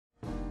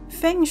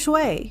Feng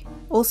Shui,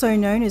 also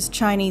known as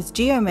Chinese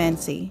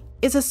geomancy,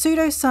 is a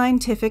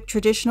pseudo-scientific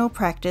traditional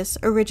practice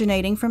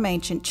originating from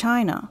ancient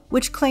China,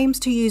 which claims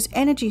to use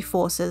energy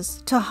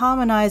forces to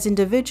harmonize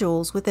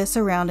individuals with their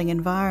surrounding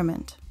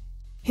environment.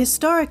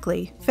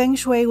 Historically, Feng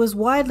Shui was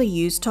widely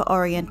used to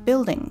orient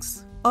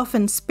buildings,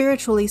 often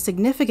spiritually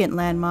significant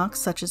landmarks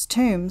such as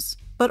tombs,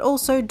 but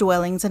also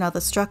dwellings and other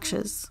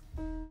structures.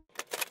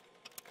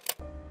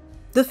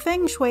 The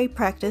Feng Shui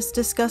practice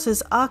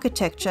discusses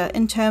architecture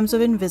in terms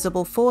of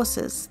invisible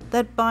forces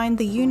that bind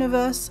the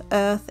universe,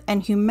 earth,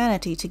 and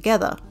humanity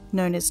together,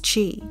 known as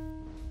qi.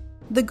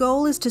 The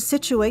goal is to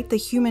situate the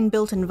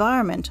human-built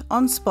environment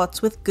on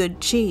spots with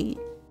good qi.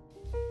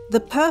 The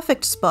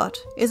perfect spot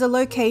is a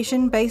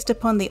location based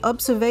upon the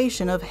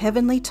observation of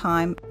heavenly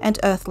time and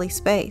earthly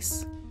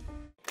space.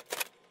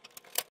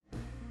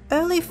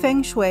 Early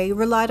Feng Shui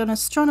relied on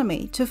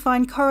astronomy to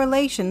find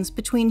correlations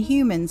between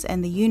humans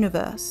and the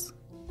universe.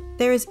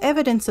 There is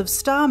evidence of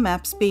star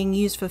maps being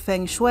used for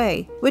Feng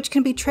Shui, which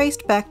can be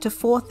traced back to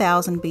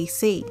 4000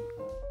 BC.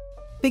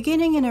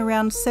 Beginning in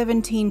around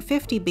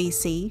 1750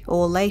 BC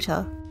or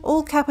later,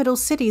 all capital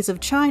cities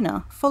of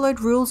China followed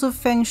rules of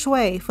Feng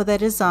Shui for their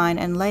design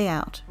and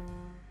layout.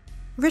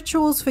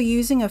 Rituals for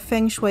using a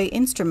Feng Shui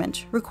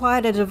instrument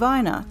required a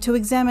diviner to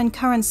examine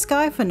current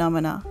sky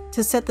phenomena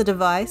to set the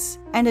device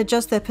and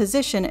adjust their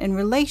position in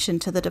relation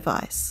to the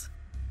device.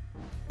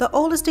 The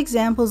oldest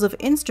examples of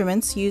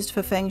instruments used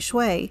for Feng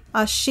Shui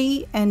are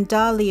Shi and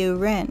Da Liu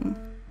Ren.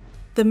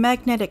 The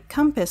magnetic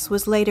compass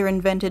was later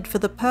invented for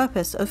the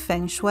purpose of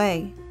Feng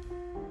Shui.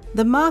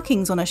 The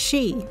markings on a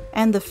Shi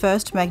and the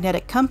first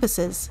magnetic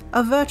compasses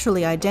are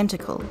virtually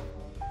identical.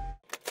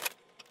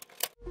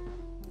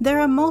 There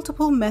are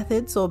multiple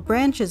methods or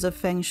branches of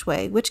Feng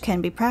Shui which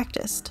can be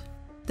practiced.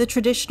 The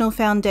traditional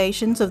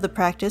foundations of the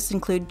practice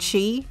include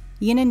Qi,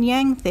 Yin and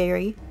Yang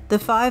theory, the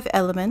 5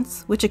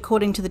 elements, which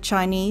according to the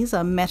Chinese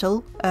are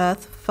metal,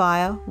 earth,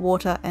 fire,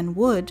 water, and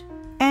wood,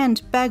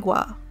 and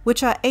Bagua,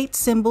 which are 8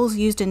 symbols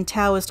used in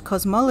Taoist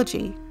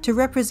cosmology to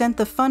represent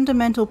the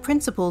fundamental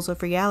principles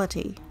of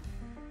reality.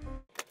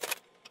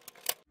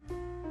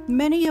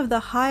 Many of the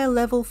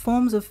higher-level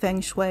forms of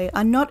Feng Shui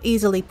are not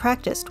easily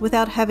practiced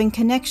without having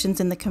connections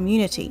in the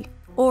community,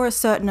 or a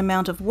certain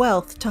amount of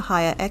wealth to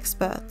hire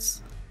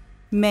experts.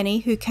 Many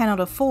who cannot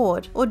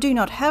afford or do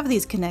not have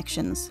these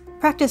connections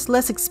practice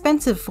less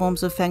expensive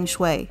forms of Feng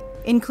Shui,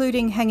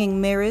 including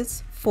hanging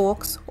mirrors,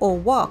 forks, or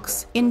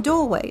woks in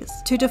doorways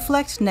to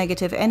deflect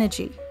negative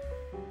energy.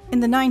 In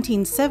the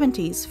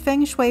 1970s,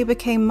 Feng Shui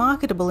became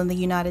marketable in the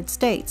United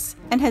States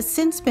and has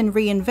since been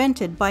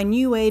reinvented by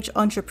New Age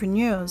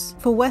entrepreneurs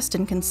for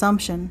Western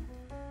consumption.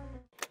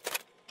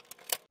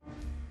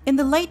 In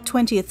the late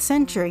 20th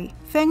century,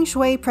 Feng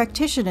Shui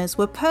practitioners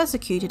were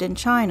persecuted in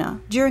China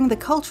during the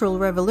Cultural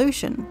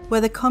Revolution,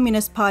 where the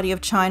Communist Party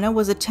of China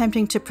was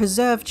attempting to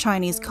preserve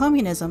Chinese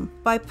communism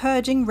by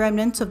purging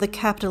remnants of the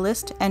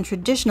capitalist and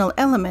traditional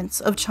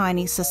elements of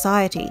Chinese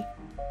society.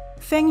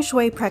 Feng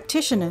Shui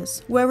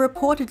practitioners were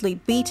reportedly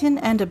beaten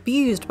and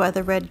abused by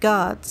the Red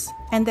Guards,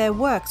 and their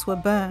works were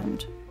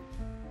burned.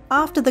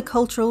 After the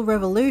Cultural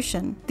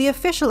Revolution, the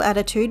official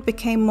attitude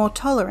became more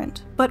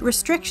tolerant, but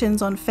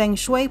restrictions on Feng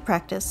Shui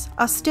practice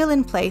are still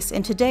in place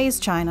in today's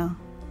China.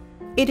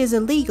 It is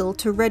illegal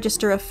to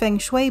register a Feng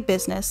Shui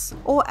business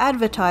or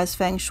advertise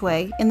Feng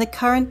Shui in the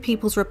current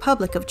People's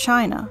Republic of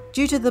China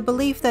due to the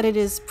belief that it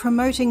is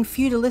promoting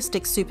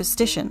feudalistic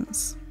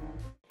superstitions.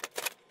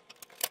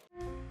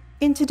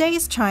 In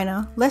today's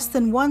China, less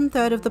than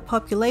 1/3 of the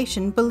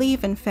population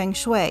believe in Feng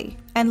Shui,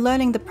 and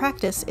learning the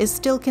practice is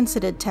still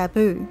considered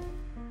taboo.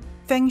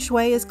 Feng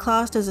Shui is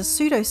classed as a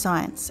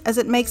pseudoscience as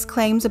it makes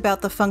claims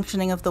about the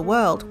functioning of the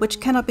world which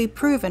cannot be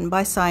proven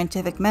by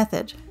scientific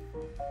method.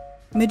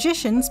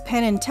 Magicians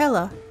Penn and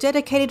Teller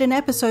dedicated an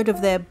episode of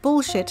their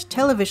Bullshit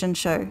television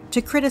show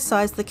to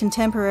criticize the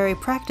contemporary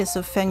practice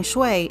of Feng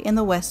Shui in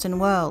the Western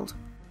world.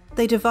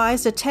 They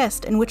devised a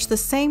test in which the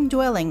same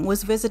dwelling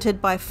was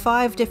visited by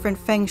 5 different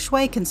Feng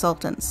Shui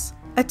consultants,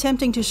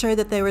 attempting to show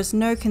that there is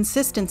no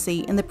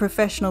consistency in the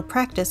professional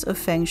practice of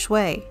Feng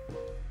Shui.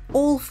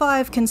 All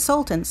 5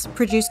 consultants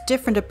produced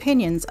different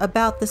opinions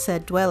about the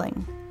said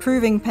dwelling,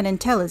 proving Penn and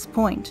Teller's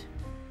point.